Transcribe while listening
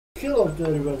Hello to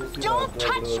everybody. Don't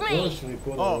touch me!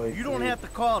 Oh, you don't have to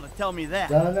call to tell me that.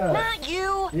 Not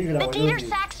you! The Dieter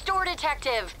Sack store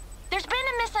detective! There's been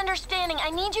a misunderstanding.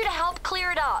 I need you to help clear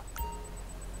it up.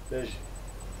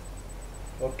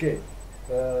 Ok.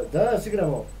 Danas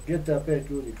igramo GTA 5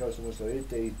 ljudi, kao što možete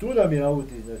vidite, i tu nam je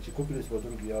Audi, znači kupili smo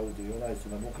drugi Audi, onaj su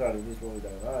nam ukrali, nismo mogli da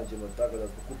ga nađemo, tako da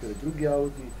smo kupili drugi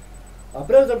Audi. A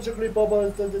prema započeo klipa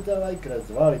obavezno da like,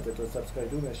 razvalite to, subscribe,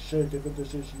 druge, šerite, kod to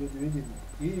što ljudi vidim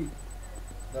i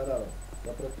naravno,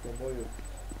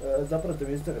 zapratite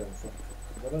mi Instagram,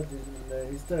 zapratite me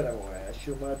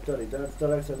Instagram,šu matori, danas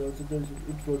talaksa da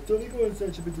uplo toliko,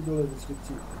 sve će biti dole u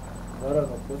deskripciji.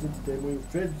 Naravno, posjetite moju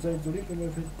Facebook stranicu, link na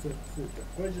moju Facebook stranicu,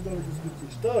 također dole u deskripciji,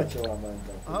 što će vam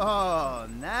manta? Oh,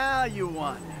 now you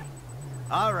want it.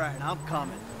 Alright, I'm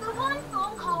coming. The one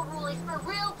phone call rule is for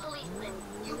real policemen.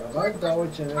 Amanda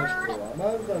hoće nešto,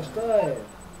 Amanda šta je?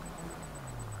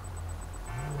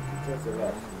 Sve se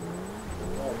vrati.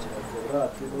 Znači da se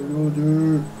vratimo ljudi.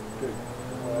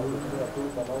 Moja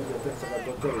tulipa na Audi, tek sam ga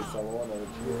dotori salona,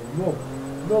 već je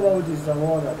nova Audi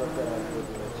salona dotora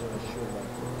ljudi, već je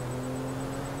šumac.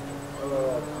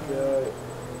 Okej.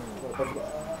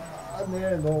 A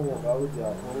ne, novog Audija,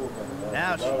 poruka mi da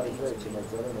dala izveći na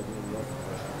zeleno, nije mi jasno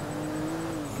nešto.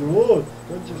 Lud,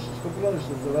 to ćeš, što prolaziš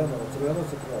na zeleno, na crveno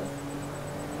se prolazi.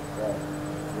 Da,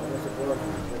 crveno se prolazi,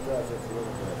 ne treba se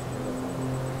crveno prolazi.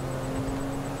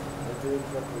 Znate vidim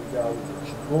kako ide Audi,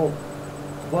 znači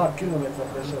 2 km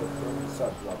prešao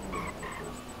sad 2 km.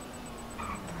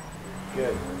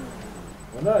 Okej.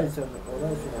 Onaj su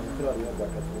nam ukrali onda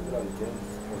kad smo igrali tenis,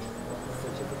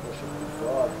 sjećate prošle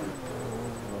konzulati,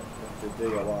 te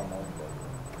deja vama onda.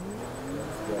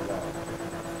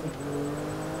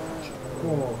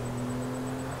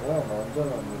 Onda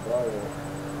nam je dao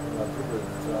na drugoj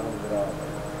strani grada.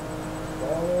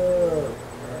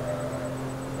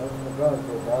 Onda smo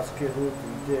gledali maske ruti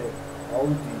ide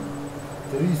Audi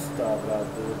 300,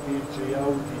 brate, piće i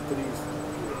Audi 300.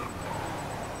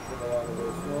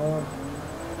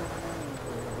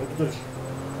 Nek drži,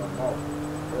 malo,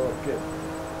 okej.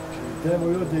 Znači idemo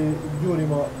ljudi,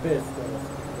 jurimo 500 nas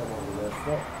idemo u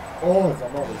desno. Za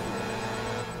malo zidamo.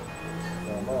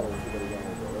 Za malo zidamo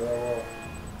idemo do levo.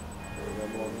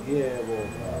 Idemo lijevo,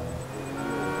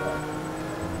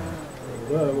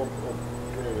 levo,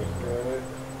 okej.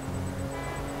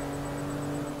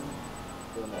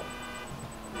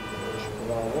 Idemo još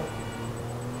pravo.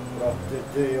 Brate,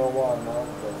 gdje je ova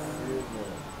nafta, sjedno.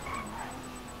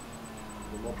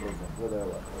 Idemo oprezno, gledaj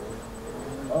ova.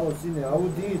 Malo sine,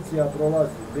 audicija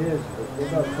prolazi, beži,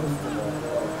 gospodar prstena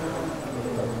prolazi.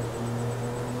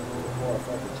 Moja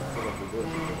sata će sada se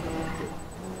doći.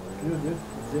 Ljudi,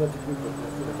 sjedati ključ da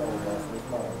prestine tamo da vas ne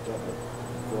smaram džape.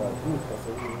 Ovaj put pa se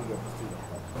uvijek uga prestine.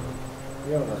 I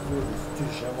evo nas ljudi,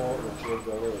 stišemo, znači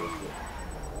ovdje levo sve.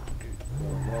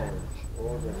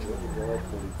 Ovdje će ovdje dole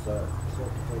policajac. Sve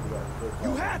to igra.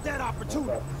 You had that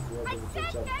opportunity! I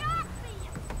said get off me,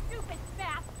 you stupid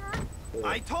bastard!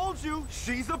 I told you,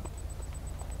 she's a...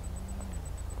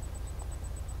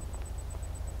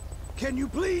 Can you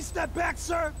please step back,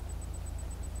 sir?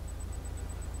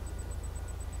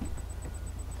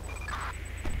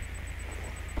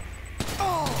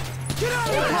 Oh! Get out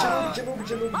of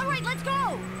here! All right, let's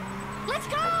go! Let's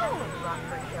go!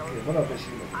 Moram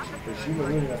pešimo, pešimo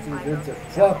ljudi na svi djece.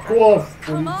 Fuck off,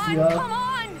 policija! Come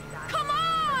on! Come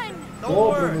on! Don't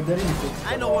Dobro, ne worry. derim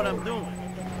se. I know what I'm doing.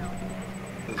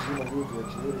 Pešimo ljudi,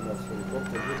 znači ljudi nas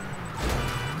helikopter.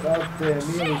 Brate,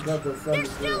 mili, kako sad They're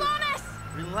still on us!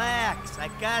 Relax, I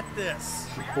got this.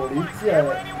 Policija je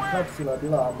hapsila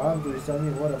bila Amandu i sa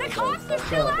njim moramo da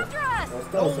sačavamo.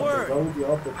 Ostao sam bez Audija,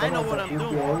 opet tamo sam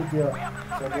kupio Audija,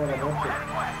 sad moram opet.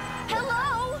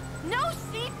 Hello? No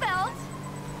seatbelt?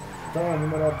 Tamo mi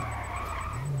mora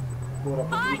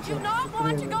I do not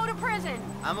want to go to prison.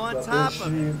 I'm on top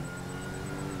of it.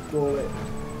 Dole.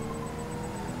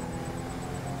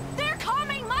 They're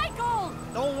coming, Michael!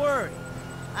 Don't worry.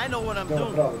 I know what I'm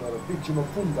doing. Bravo, dobro, bit ćemo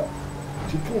punda.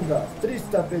 Znači punda,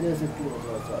 350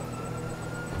 km/h.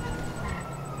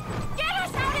 Get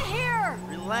us out of here!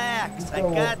 Relax, I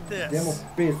got Idemo this.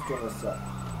 500 na sat.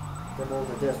 Idemo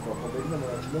ovdje desno, pobegnemo,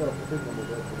 znači mora pobegnemo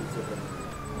do policije.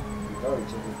 Da li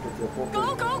ćemo uspjeti Go,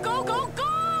 go, go, go,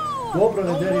 go! Dobro,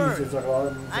 ne deri mi se za glavu.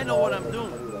 I know what I'm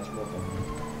doing.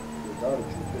 Da li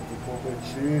ću uspjeti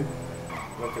pobeći?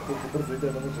 Znate koliko brzo ide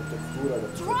na možda tekstura da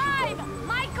ću Drive,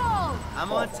 Michael! I'm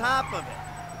on top of it.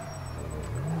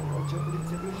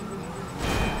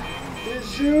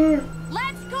 Beži!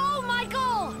 Let's go,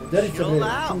 Michael! Deri se Chill bre,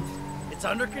 out. čuti. It's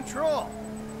under control.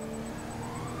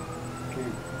 Okej,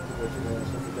 ćemo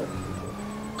nešto se dati.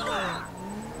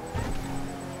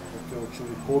 ću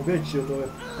li pobjeći od ove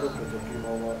proklete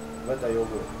klima, gledaj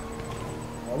ovo.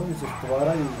 A oni se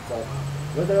stvaraju i tako.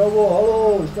 Gledaj ovo,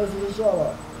 halo, šta se dešava?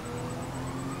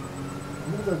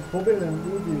 Mogu da pobjegnem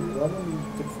ljudi, ladno mi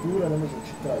tekstura ne može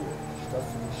čitati. Šta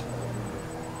se dešava?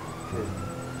 Okej.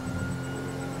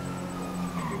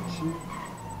 Znači,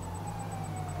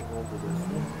 ovdje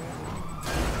desno.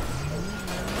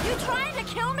 You trying to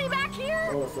kill me back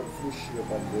here? Ovo sam srušio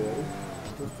banderu,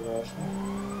 što strašno.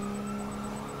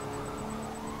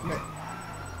 Ne.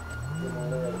 Idemo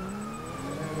levo.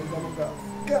 Idemo gas.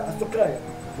 Gas do kraja.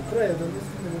 Do kraja da ne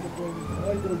stigne do toga.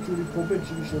 Ajde da ću li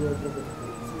pobeći više od ove proklete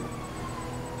policije.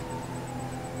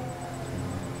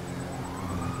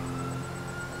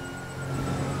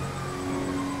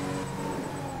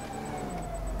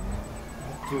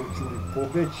 Ajde da ću li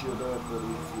pobeći od ove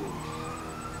policije više.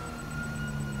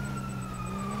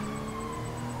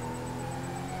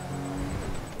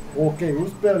 Okej,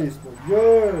 uspjeli smo,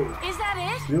 jej! Is that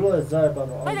it? Bilo je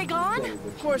zajebano, ali Are they gone?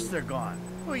 Of course they're gone.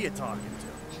 Who are you talking to?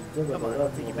 Come on, I'll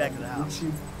take you back to the house.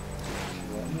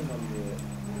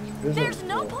 There's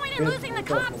no point in losing the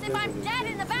cops if I'm dead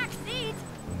in the back seat.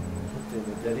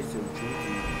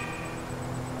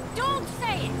 Don't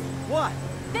say it. What?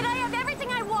 That I have everything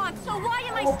I want, so why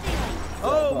am I stealing?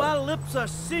 Oh, my lips are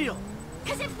sealed.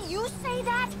 Because if you say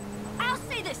that, I'll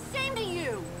say the same to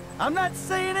you. I'm not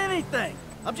saying anything.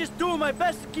 I'm just doing my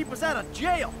best to keep us out of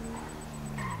jail.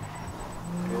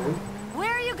 Where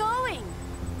are you going?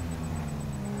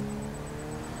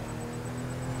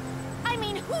 I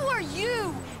mean, who are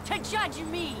you to judge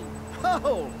me?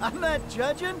 Oh, I'm not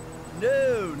judging?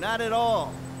 No, not at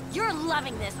all. You're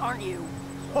loving this, aren't you?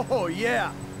 Oh,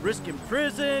 yeah. Risking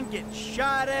prison, getting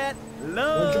shot at,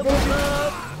 love,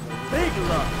 love, big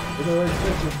love.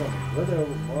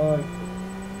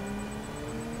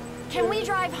 Can we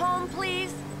drive home,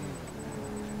 please?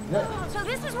 Yeah. So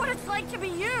this is what it's like to be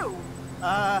you.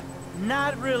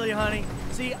 Not really, honey.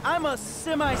 See, I'm a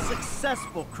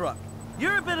semi-successful crook.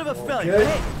 You're a bit of a failure. Okay.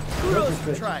 Hey, kudos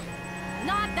for trying.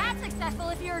 Not that successful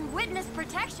if you're in witness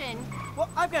protection. Well,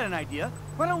 I've got an idea.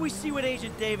 Why don't we see what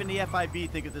Agent Dave and the FIB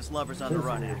think of this Lovers on the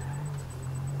Run act?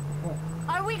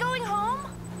 Are we going home?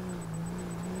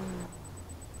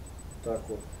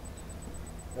 Tako.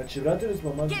 Znači, vratili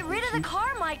smo manj... Get rid of the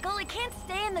car, Michael. It can't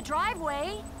stay in the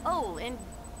driveway. Oh, and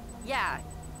yeah.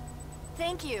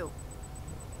 Thank you.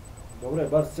 Dobro je,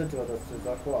 bar sjetila da se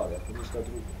zahvali, ako ništa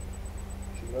drugo.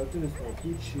 Znači, vratili smo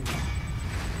kući.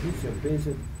 Misija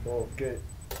 50, okej.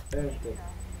 Enter.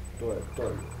 To je.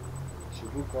 Znači,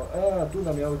 bukvalno... tu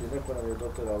nam je Audi, neko nam je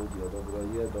doter Audio.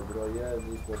 Dobro je,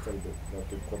 nismo ostali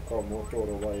kao motor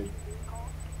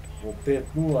o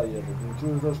 5.0 je, ne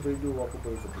čujem zašto idu ovako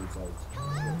brzo policajci.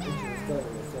 Znači,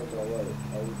 stavimo sad ovaj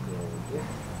auto ovdje.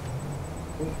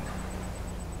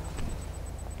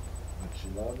 Znači,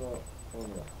 lano,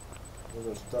 ne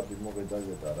znam šta bi mogli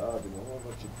dalje da radimo,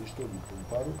 znači pištolj i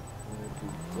pumparu, bi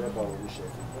trebalo više,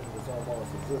 možemo samo malo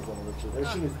se zezamo, znači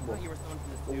rešili smo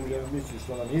ovu emisiju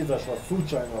što nam je izašla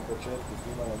slučajno na početku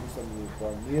snimanja, nisam ni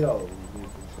planirao,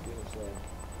 nisam što bilo šta je.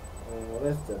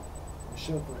 Lester,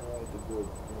 Michelle provide the good,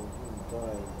 in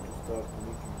time to start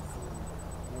making some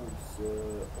moves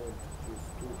on to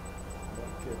stoop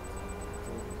market.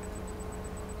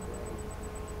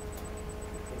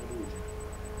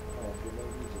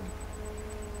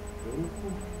 Ruku.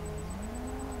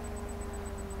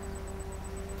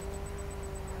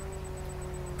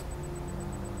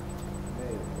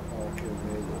 Mail, okej,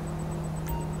 mail.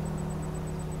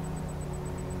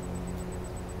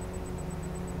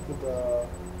 Tako da...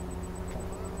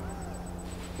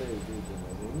 Save video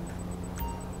na link.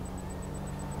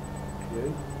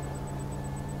 Okej.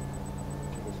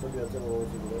 Čekaj, što bi ja trebao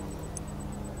ovdje gledati?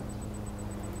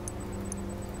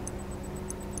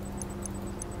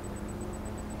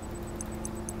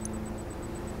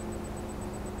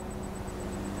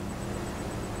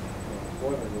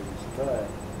 Pojme ljudi, šta je?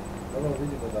 Ono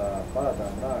vidimo da pada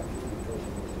mrak, ljudi kao što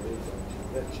možete reći, znači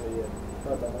veće je,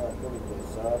 pada mrak koliko je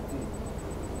sati,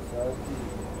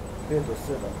 5 do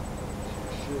 7,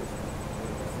 6,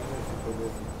 18,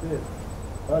 55,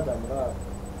 pada mrak,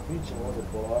 mi ćemo ovdje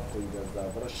polako i da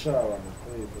završavamo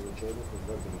prije poveće, ovdje smo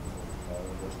zbrzili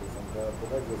što sam ga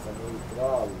povedio sam ovu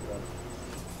travu,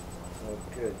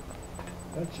 okej.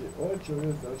 Znači, ovo ćemo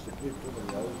još završiti prije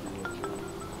tuneli audio, znači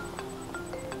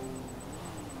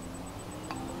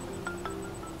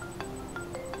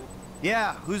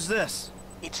Yeah, who's this?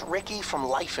 It's Ricky from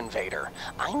Life Invader.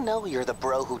 I know you're the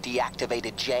bro who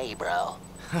deactivated Jay, bro.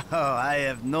 Oh, I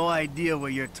have no idea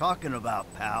what you're talking about,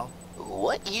 pal.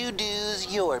 What you do's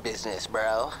your business,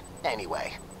 bro.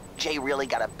 Anyway, Jay really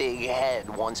got a big head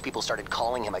once people started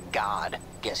calling him a god.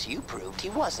 Guess you proved he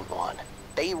wasn't one.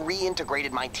 They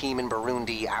reintegrated my team in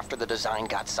Burundi after the design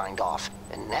got signed off.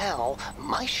 And now,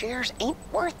 my shares ain't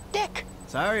worth dick.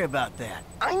 Sorry about that.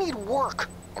 I need work.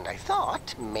 And I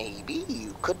thought maybe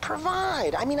you could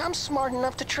provide. I mean, I'm smart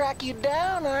enough to track you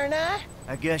down, aren't I?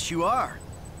 I guess you are.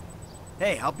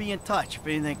 Hey, I'll be in touch if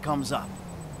anything comes up.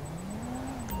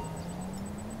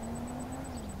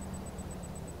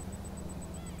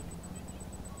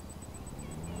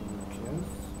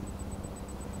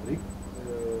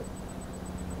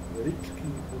 Rički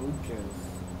Lukens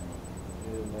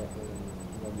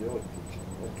nam je otključen.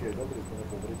 Ok, dobili smo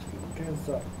nekog Rički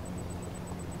Lukensa.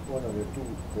 On nam je tu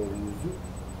blizu.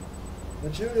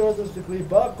 Znači, ljudi odrasli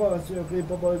klip, ako vam sviđa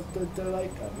klip, obavite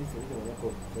lajka. Mi se vidimo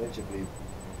nekog sljedećeg klipa.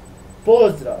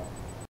 Pozdrav!